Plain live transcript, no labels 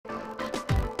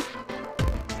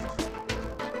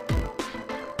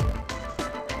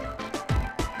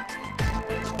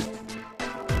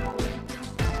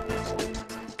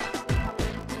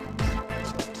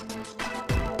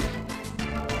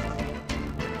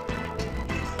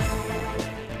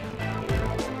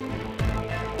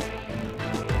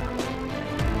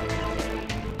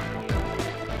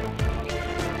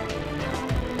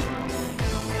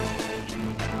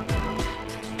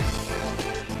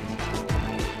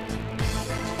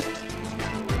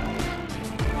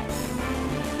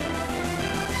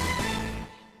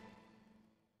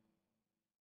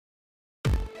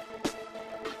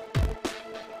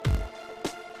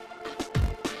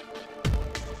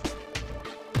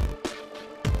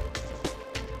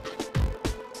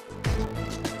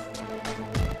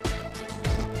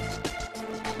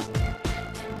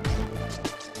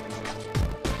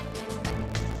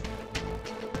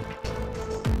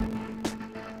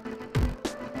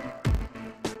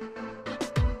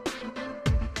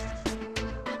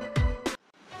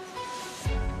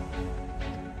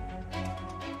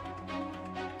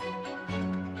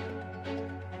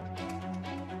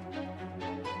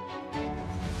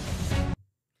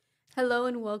Hello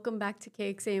and welcome back to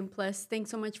KXAM Plus.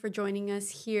 Thanks so much for joining us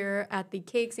here at the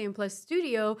KXAM Plus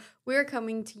studio. We're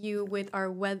coming to you with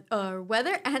our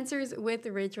weather answers with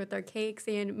Rich, with our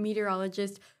KXAM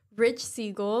meteorologist, Rich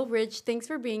Siegel. Rich, thanks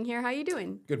for being here. How you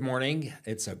doing? Good morning.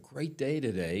 It's a great day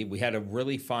today. We had a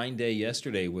really fine day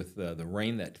yesterday with the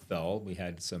rain that fell. We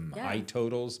had some Yeah. high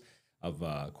totals of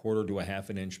a quarter to a half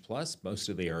an inch plus. Most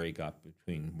of the area got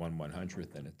between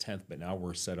 1/100th and a tenth, but now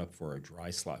we're set up for a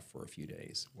dry slot for a few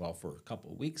days. Well, for a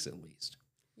couple of weeks at least.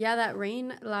 Yeah, that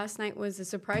rain last night was a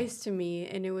surprise to me,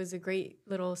 and it was a great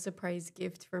little surprise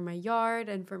gift for my yard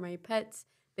and for my pets.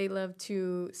 They love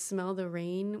to smell the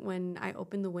rain when I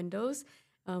open the windows.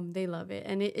 They love it,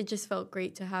 and it just felt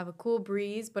great to have a cool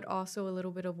breeze, but also a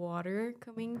little bit of water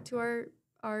coming to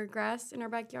our grass in our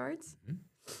backyards. Mhm.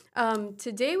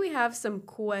 Today we have some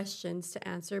questions to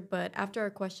answer, but after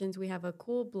our questions, we have a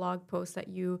cool blog post that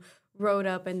you wrote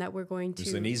up and that we're going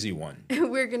It's an to easy one.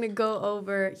 we're gonna go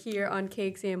over here on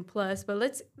KXAM Plus. But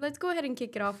let's go ahead and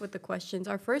kick it off with the questions.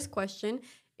 Our first question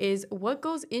is, what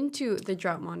goes into the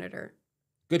drought monitor?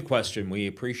 Good question. We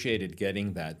appreciated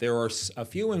getting that. There are a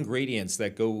few ingredients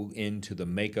that go into the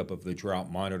makeup of the drought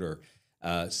monitor,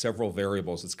 several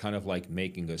variables. It's kind of like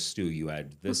making a stew. You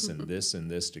add this and this and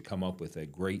this to come up with a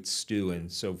great stew.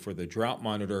 And so for the drought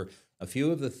monitor, a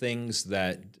few of the things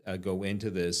that go into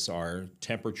this are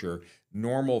temperature,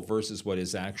 normal versus what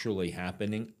is actually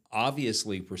happening.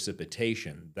 Obviously,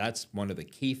 precipitation. That's one of the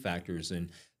key factors in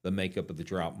the makeup of the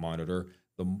drought monitor.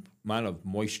 The amount of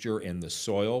moisture in the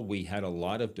soil. We had a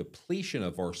lot of depletion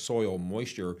of our soil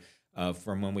moisture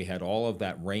from when we had all of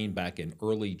that rain back in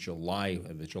early July,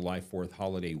 the July 4th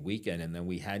holiday weekend, and then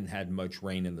we hadn't had much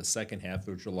rain in the second half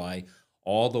of July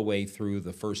all the way through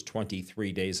the first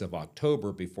 23 days of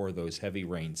October before those heavy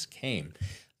rains came.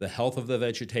 The health of the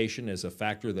vegetation is a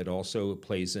factor that also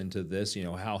plays into this. You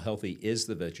know, how healthy is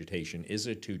the vegetation? Is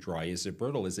it too dry? Is it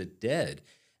brittle? Is it dead?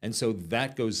 And so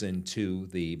that goes into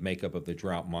the makeup of the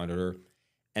drought monitor.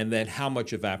 And then how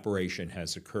much evaporation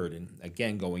has occurred. And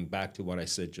again, going back to what I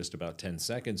said just about 10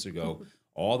 seconds ago,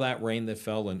 all that rain that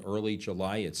fell in early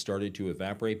July, it started to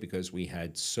evaporate because we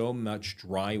had so much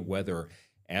dry weather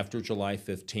after July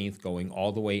 15th going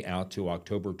all the way out to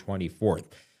October 24th.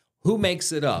 Who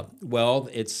makes it up? Well,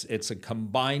 it's a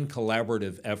combined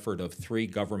collaborative effort of three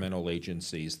governmental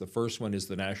agencies. The first one is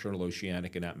the National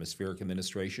Oceanic and Atmospheric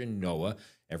Administration, NOAA.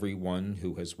 Everyone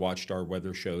who has watched our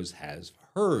weather shows has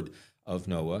heard of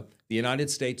NOAA, the United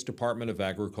States Department of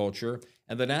Agriculture,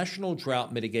 and the National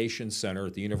Drought Mitigation Center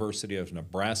at the University of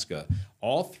Nebraska.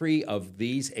 All three of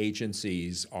these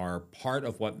agencies are part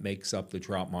of what makes up the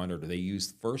drought monitor. They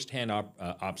use firsthand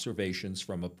observations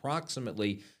from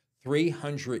approximately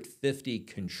 350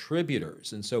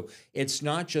 contributors. And so it's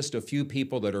not just a few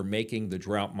people that are making the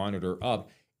drought monitor up.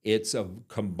 It's a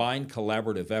combined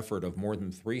collaborative effort of more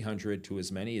than 300 to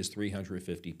as many as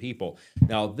 350 people.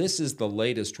 Now, this is the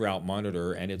latest drought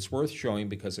monitor, and it's worth showing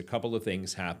because a couple of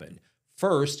things happened.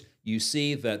 First, you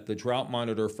see that the drought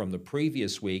monitor from the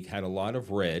previous week had a lot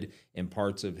of red in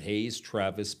parts of Hayes,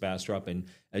 Travis, Bastrop, and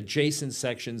adjacent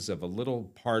sections of a little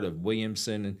part of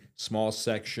Williamson, small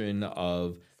section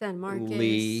of San Marcos.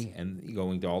 Lee, and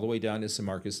going all the way down to San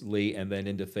Marcos, Lee, and then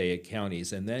into Fayette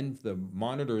counties. And then the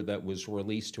monitor that was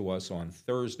released to us on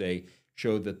Thursday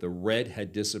showed that the red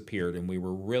had disappeared, and we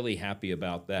were really happy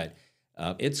about that.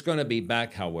 It's going to be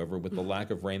back, however, with the lack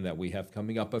of rain that we have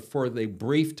coming up. But for the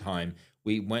brief time,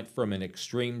 we went from an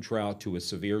extreme drought to a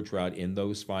severe drought in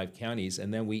those 5 counties.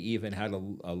 And then we even had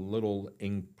a little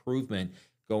improvement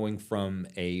going from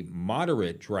a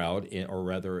moderate drought,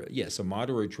 a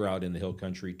moderate drought in the hill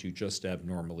country to just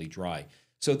abnormally dry.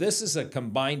 So this is a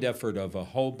combined effort of a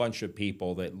whole bunch of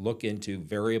people that look into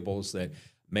variables that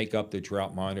make up the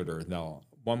drought monitor. Now,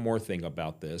 one more thing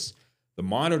about this. The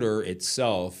monitor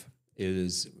itself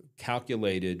is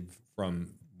calculated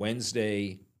from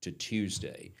Wednesday to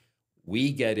Tuesday.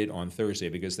 We get it on Thursday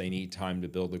because they need time to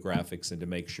build the graphics and to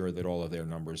make sure that all of their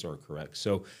numbers are correct.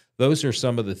 So those are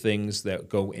some of the things that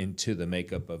go into the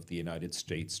makeup of the United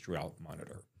States Drought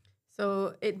Monitor.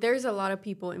 So there's a lot of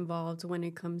people involved when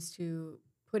it comes to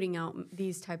putting out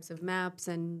these types of maps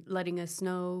and letting us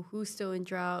know who's still in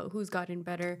drought, who's gotten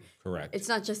better. Correct. It's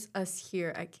not just us here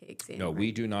at KXAM. No, right?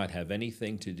 we do not have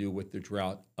anything to do with the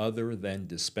drought other than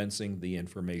dispensing the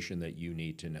information that you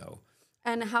need to know.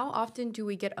 And how often do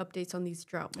we get updates on these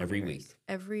drought monitors? Every week.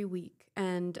 Every week.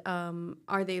 And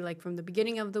are they like from the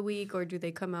beginning of the week, or do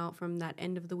they come out from that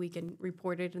end of the week and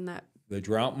report it in that? The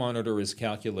drought monitor is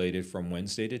calculated from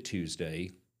Wednesday to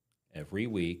Tuesday every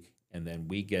week, and then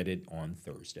we get it on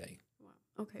Thursday. Wow.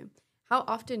 Okay. How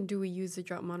often do we use the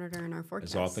drought monitor in our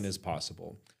forecast? As often as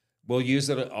possible. We'll use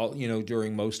it all,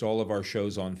 during most all of our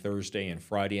shows on Thursday and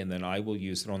Friday, and then I will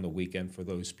use it on the weekend for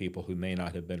those people who may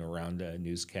not have been around a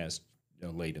newscast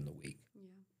late in the week. Yeah.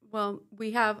 Well,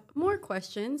 we have more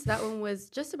questions. That one was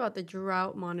just about the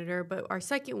drought monitor, but our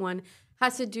second one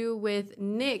has to do with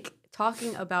Nick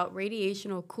talking about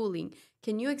radiational cooling.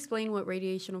 Can you explain what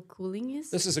radiational cooling is?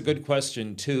 This is a good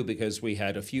question, too, because we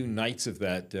had a few nights of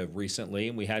that recently,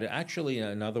 and we had actually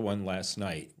another one last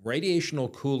night.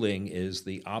 Radiational cooling is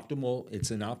it's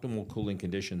an optimal cooling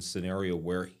condition scenario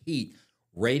where heat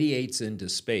radiates into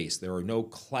space. There are no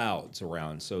clouds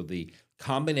around. So the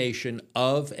combination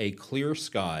of a clear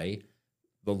sky,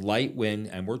 the light wind,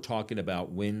 and we're talking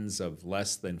about winds of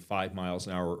less than 5 miles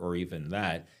an hour or even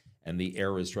that, and the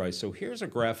air is dry. So here's a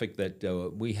graphic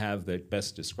that we have that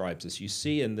best describes this. You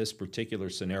see in this particular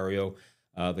scenario,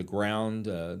 the ground,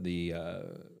 the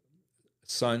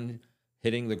sun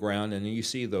hitting the ground, and then you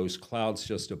see those clouds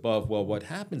just above. Well, what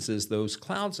happens is those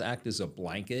clouds act as a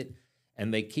blanket,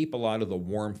 and they keep a lot of the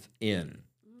warmth in.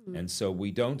 And so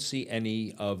we don't see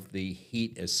any of the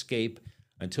heat escape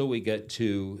until we get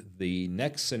to the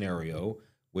next scenario,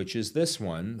 which is this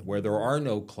one, where there are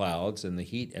no clouds and the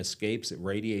heat escapes, it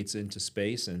radiates into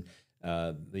space, and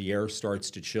the air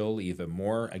starts to chill even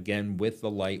more, again, with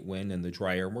the light wind and the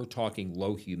dry air. And we're talking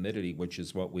low humidity, which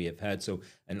is what we have had. So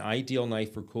an ideal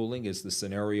night for cooling is the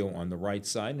scenario on the right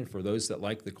side. And for those that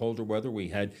like the colder weather, we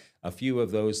had a few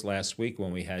of those last week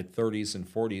when we had 30s and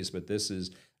 40s, but this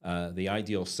is the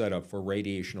ideal setup for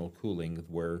radiational cooling,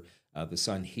 where the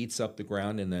sun heats up the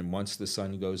ground, and then once the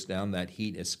sun goes down, that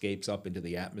heat escapes up into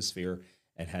the atmosphere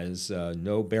and has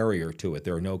no barrier to it.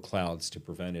 There are no clouds to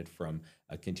prevent it from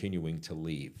continuing to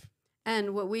leave.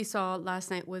 And what we saw last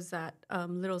night was that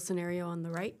little scenario on the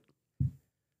right.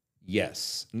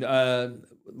 Yes.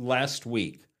 Last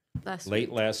week.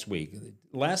 Late last week.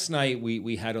 Last night,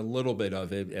 we had a little bit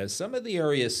of it, as some of the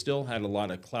areas still had a lot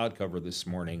of cloud cover this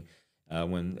morning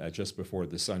when just before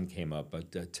the sun came up.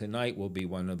 But tonight will be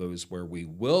one of those where we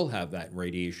will have that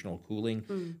radiational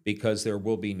cooling because there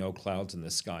will be no clouds in the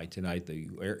sky tonight. The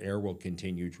air will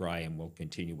continue dry and will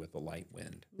continue with the light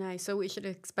wind. Nice. So we should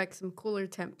expect some cooler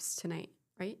temps tonight,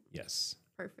 right? Yes.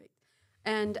 Perfect.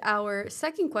 And our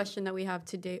second question that we have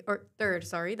today, or third,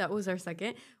 sorry, that was our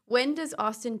second. When does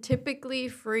Austin typically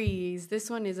freeze? This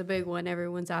one is a big one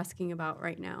everyone's asking about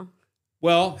right now.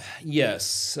 Well,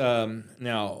 yes.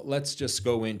 Now, let's just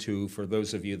go into, for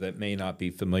those of you that may not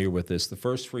be familiar with this, the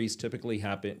first freeze typically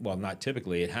not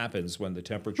typically, it happens when the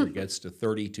temperature gets to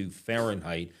 32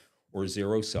 Fahrenheit or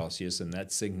 0 Celsius, and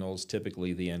that signals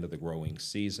typically the end of the growing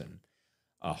season.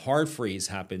 A hard freeze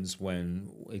happens when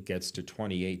it gets to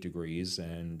 28 degrees,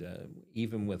 and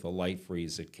even with a light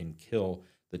freeze, it can kill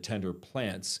the tender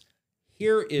plants.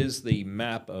 Here is the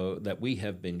map that we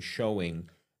have been showing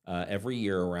every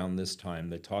year around this time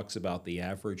that talks about the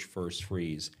average first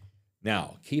freeze.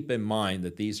 Now, keep in mind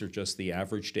that these are just the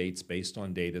average dates based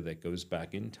on data that goes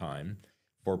back in time.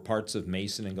 For parts of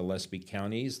Mason and Gillespie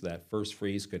counties, that first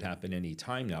freeze could happen any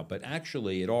time now, but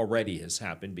actually it already has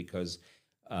happened because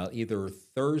either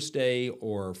Thursday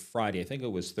or Friday, I think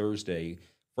it was Thursday,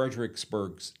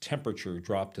 Fredericksburg's temperature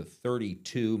dropped to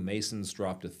 32, Mason's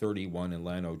dropped to 31, and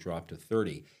Llano dropped to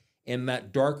 30. In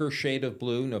that darker shade of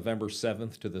blue, November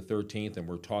 7th to the 13th, and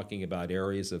we're talking about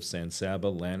areas of San Saba,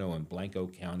 Llano, and Blanco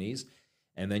counties.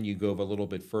 And then you go a little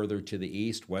bit further to the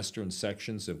east, western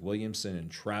sections of Williamson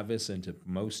and Travis into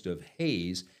most of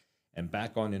Hayes, and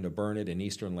back on into Burnett and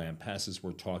eastern Lampasas,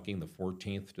 we're talking the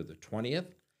 14th to the 20th.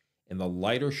 In the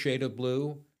lighter shade of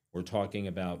blue, we're talking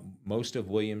about most of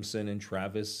Williamson and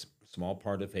Travis, small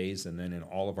part of Hayes, and then in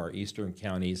all of our eastern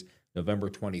counties, November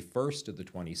 21st to the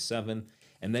 27th.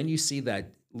 And then you see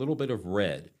that little bit of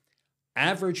red.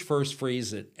 Average first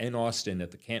freeze in Austin at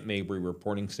the Camp Mabry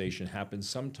reporting station happens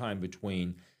sometime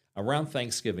between around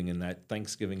Thanksgiving and that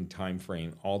Thanksgiving time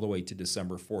frame all the way to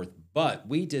December 4th. But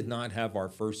we did not have our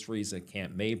first freeze at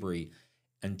Camp Mabry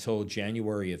until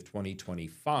January of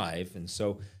 2025. And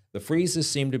so the freezes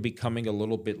seem to be coming a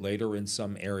little bit later in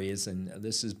some areas, and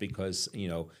this is because,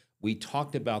 we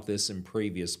talked about this in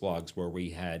previous blogs where we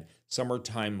had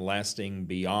summertime lasting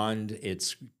beyond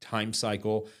its time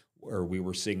cycle, where we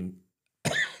were seeing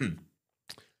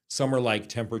summer-like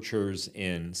temperatures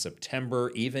in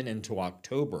September, even into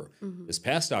October. This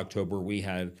past October, we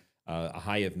had a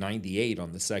high of 98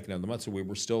 on the second of the month, so we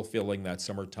were still feeling that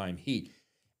summertime heat.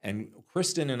 And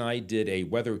Kristen and I did a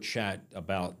weather chat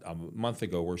about a month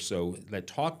ago or so that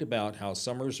talked about how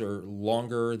summers are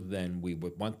longer than we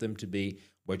would want them to be,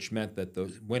 which meant that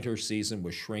the winter season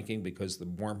was shrinking because the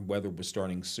warm weather was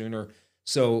starting sooner.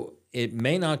 So it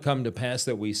may not come to pass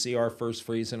that we see our first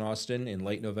freeze in Austin in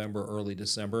late November, early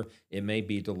December. It may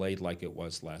be delayed like it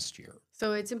was last year.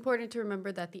 So it's important to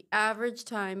remember that the average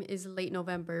time is late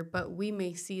November, but we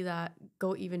may see that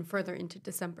go even further into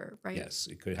December, right? Yes,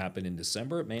 it could happen in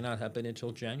December. It may not happen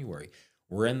until January.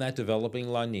 We're in that developing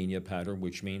La Nina pattern,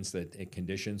 which means that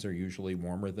conditions are usually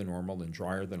warmer than normal and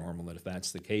drier than normal. And if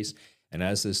that's the case, and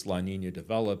as this La Nina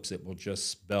develops, it will just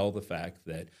spell the fact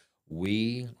that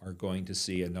we are going to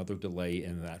see another delay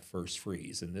in that first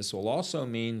freeze. And this will also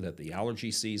mean that the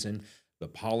allergy season, the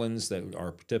pollens that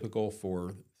are typical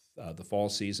for the fall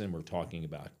season, we're talking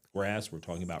about grass, we're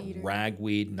talking about Cedar.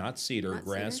 ragweed, not cedar, Not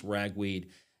grass, cedar? ragweed,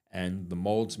 and the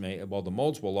molds the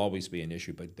molds will always be an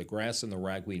issue, but the grass and the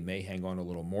ragweed may hang on a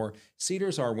little more.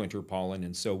 Cedars are winter pollen,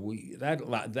 and so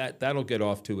that'll get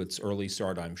off to its early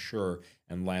start, I'm sure,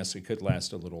 and it could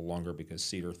last a little longer because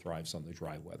cedar thrives on the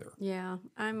dry weather. Yeah,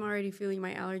 I'm already feeling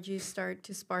my allergies start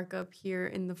to spark up here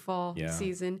in the fall Yeah.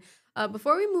 season.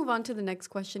 Before we move on to the next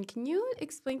question, can you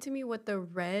explain to me what the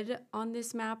red on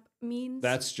this map means?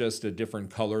 That's just a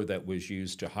different color that was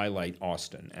used to highlight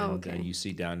Austin, and okay. you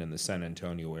see down in the San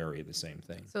Antonio area the same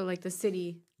thing. So like the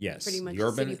city, Yes, pretty much the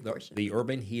urban city portion. the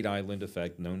urban heat island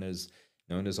effect, known as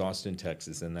Austin,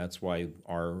 Texas, and that's why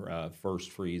our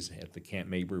first freeze at the Camp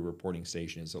Mabry reporting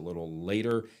station is a little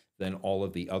later than all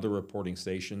of the other reporting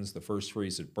stations. The first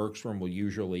freeze at Bergstrom will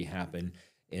usually happen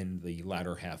in the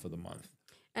latter half of the month.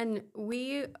 And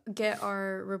we get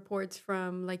our reports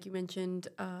from, like you mentioned,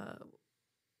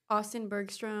 Austin,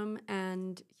 Bergstrom,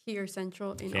 and here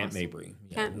Central in Camp Austin. Mabry.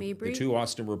 Camp Mabry. The two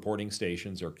Austin reporting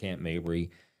stations are Camp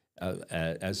Mabry.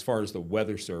 As far as the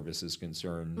Weather Service is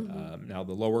concerned, now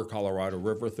the Lower Colorado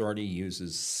River Authority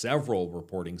uses several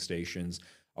reporting stations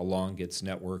along its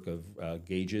network of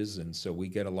gauges, and so we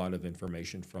get a lot of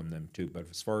information from them too. But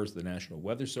as far as the National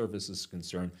Weather Service is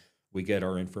concerned, we get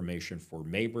our information for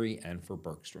Mabry and for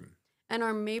Bergstrom. And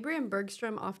are Mabry and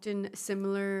Bergstrom often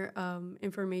similar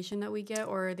information that we get,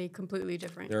 or are they completely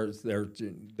different?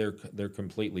 They're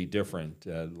completely different.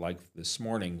 Like this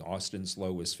morning, Austin's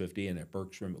low was 50, and at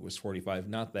Bergstrom it was 45.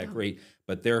 Not that great,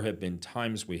 but there have been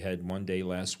times we had one day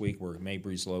last week where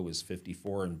Mabry's low was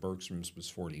 54 and Bergstrom's was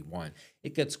 41.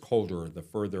 It gets colder the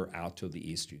further out to the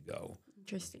east you go.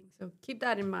 Interesting. So keep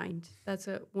that in mind. That's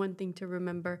one thing to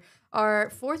remember. Our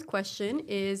fourth question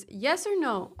is yes or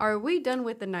no? Are we done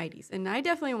with the 90s? And I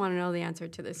definitely want to know the answer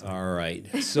to this one. All right.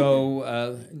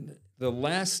 So the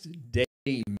last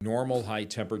day normal high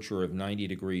temperature of 90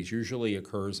 degrees usually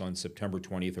occurs on September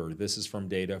 23rd. This is from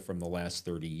data from the last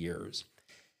 30 years.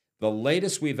 The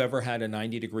latest we've ever had a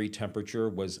 90-degree temperature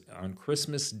was on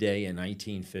Christmas Day in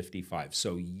 1955.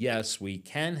 So yes, we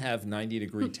can have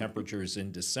 90-degree temperatures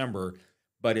in December,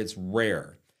 but it's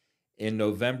rare. In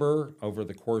November, over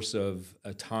the course of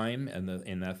a time and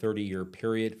in that 30-year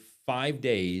period, 5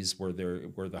 days where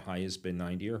the high has been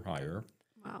 90 or higher.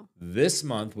 Wow. This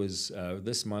month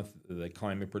the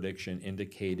climate prediction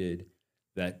indicated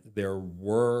that there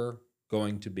were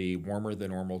going to be warmer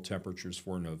than normal temperatures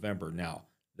for November. Now,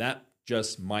 that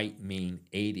just might mean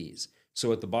 80s.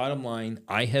 So at the bottom line,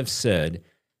 I have said,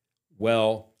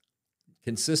 well,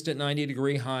 consistent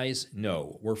 90-degree highs?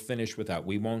 No, we're finished with that.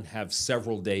 We won't have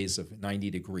several days of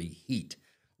 90-degree heat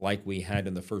like we had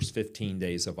in the first 15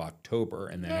 days of October,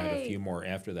 and then had a few more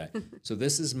after that. So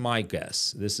this is my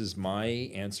guess. This is my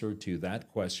answer to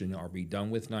that question. Are we done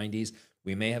with 90s?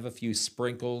 We may have a few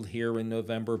sprinkled here in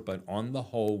November, but on the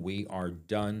whole, we are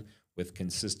done with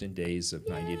consistent days of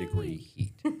 90-degree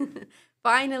heat.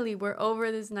 Finally, we're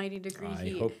over this 90-degree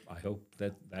heat. I hope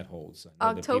that holds.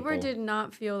 October did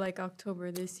not feel like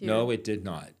October this year. No, it did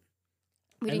not.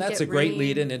 We And didn't that's get a great rain.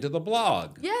 lead-in into the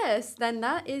blog. Yes, then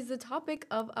that is the topic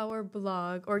of our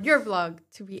blog, or your blog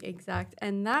to be exact.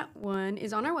 And that one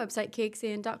is on our website,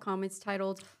 kxan.com. It's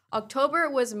titled, October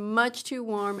was much too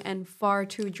warm and far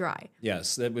too dry.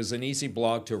 Yes, that was an easy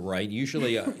blog to write.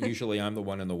 Usually I'm the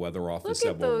one in the weather office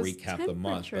Look that at will those recap the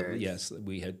month. But temperatures. yes,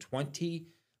 we had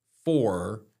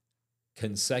 24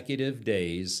 consecutive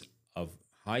days of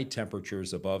high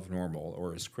temperatures above normal,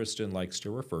 or as Kristen likes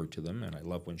to refer to them, and I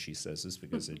love when she says this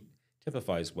because it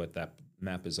typifies what that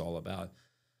map is all about.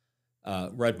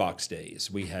 Red box days.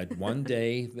 We had one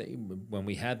day when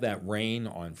we had that rain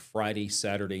on Friday,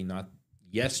 Saturday, not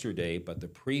yesterday, but the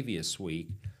previous week.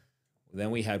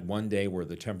 Then we had one day where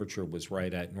the temperature was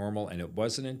right at normal, and it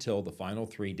wasn't until the final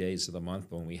 3 days of the month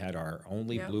when we had our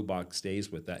only blue box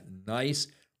days with that nice,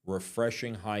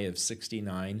 refreshing high of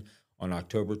 69 on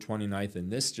October 29th, and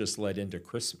this just led into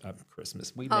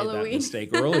Christmas. We made that mistake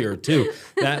earlier, too.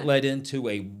 That led into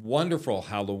a wonderful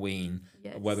Halloween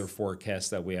weather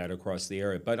forecast that we had across the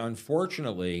area. But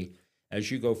unfortunately, As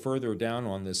you go further down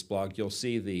on this blog, you'll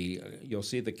see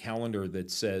the calendar that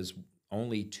says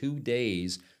only 2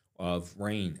 days of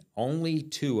rain, only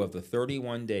 2 of the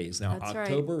 31 days. Now, That's right.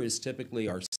 October is typically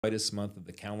our wettest month of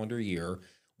the calendar year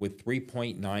with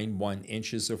 3.91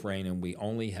 inches of rain, and we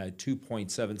only had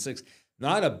 2.76.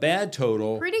 Not a bad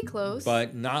total, Pretty close.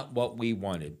 but not what we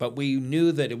wanted. But we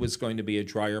knew that it was going to be a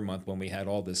drier month when we had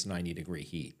all this 90-degree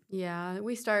heat. Yeah,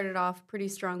 we started off pretty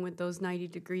strong with those 90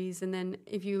 degrees. And then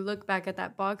if you look back at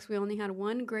that box, we only had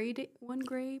one gray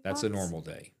That's box. a normal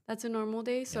day. That's a normal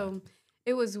day. So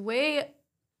it was way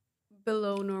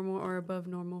below normal or above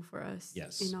normal for us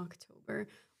in October.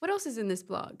 What else is in this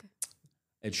blog?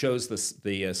 It shows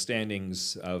the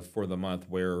standings for the month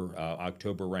where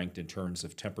October ranked in terms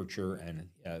of temperature, and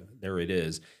there it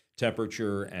is,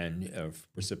 temperature and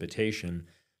precipitation.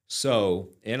 So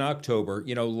in October,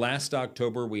 last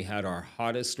October we had our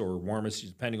hottest or warmest,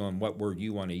 depending on what word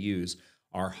you want to use,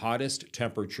 our hottest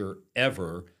temperature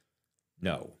ever.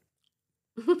 No.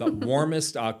 The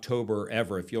warmest October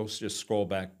ever, if you'll just scroll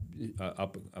back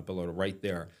up a little right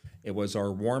there, it was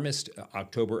our warmest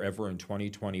October ever in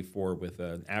 2024 with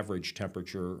an average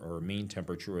temperature or a mean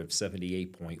temperature of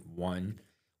 78.1.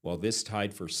 Well, this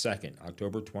tied for second.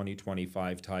 October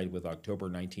 2025 tied with October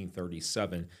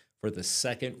 1937 for the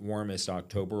second warmest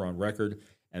October on record,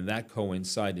 and that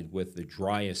coincided with the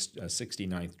driest,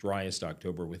 69th driest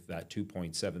October with that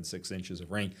 2.76 inches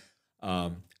of rain.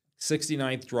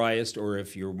 69th driest, or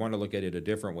if you want to look at it a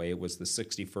different way, it was the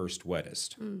 61st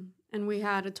wettest. And we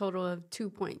had a total of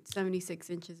 2.76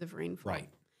 inches of rainfall. Right.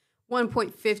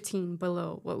 1.15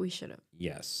 below what we should have.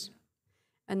 Yes.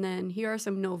 And then here are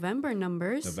some November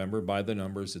numbers. November by the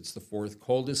numbers. It's the 4th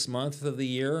coldest month of the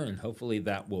year, and hopefully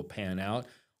that will pan out,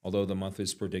 although the month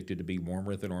is predicted to be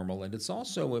warmer than normal. And it's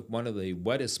also one of the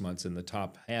wettest months in the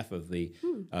top half of the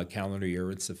calendar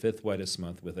year. It's the 5th wettest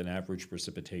month with an average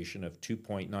precipitation of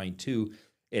 2.92.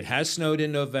 It has snowed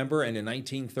in November, and in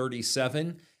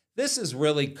 1937, this is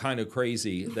really kind of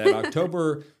crazy that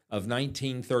October of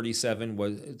 1937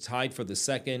 was tied for the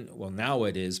second. Well, now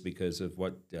it is because of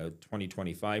what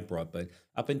 2025 brought, but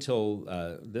up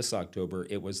until this October,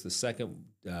 it was the second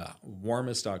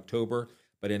warmest October.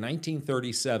 But in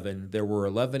 1937, there were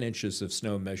 11 inches of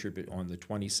snow measured on the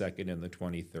 22nd and the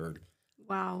 23rd.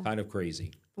 Wow. Kind of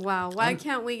crazy. Wow. Why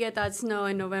can't we get that snow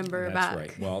in November back? That's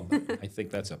right. Well, I think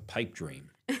that's a pipe dream.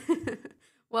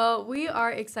 Well, we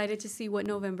are excited to see what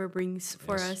November brings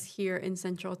for us here in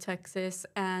Central Texas.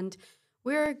 And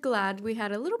we're glad we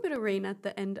had a little bit of rain at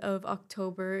the end of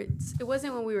October. It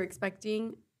wasn't what we were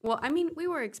expecting. Well, I mean, we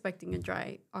were expecting a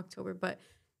dry October, but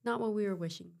not what we were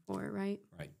wishing for, right?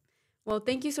 Right. Well,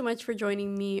 thank you so much for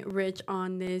joining me, Rich,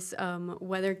 on this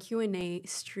weather Q&A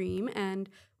stream. And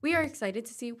we are excited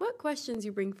to see what questions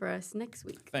you bring for us next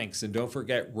week. Thanks. And don't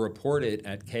forget, report it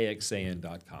at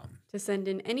kxan.com. To send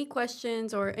in any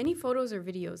questions or any photos or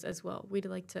videos as well. We'd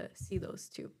like to see those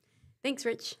too. Thanks,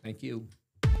 Rich. Thank you.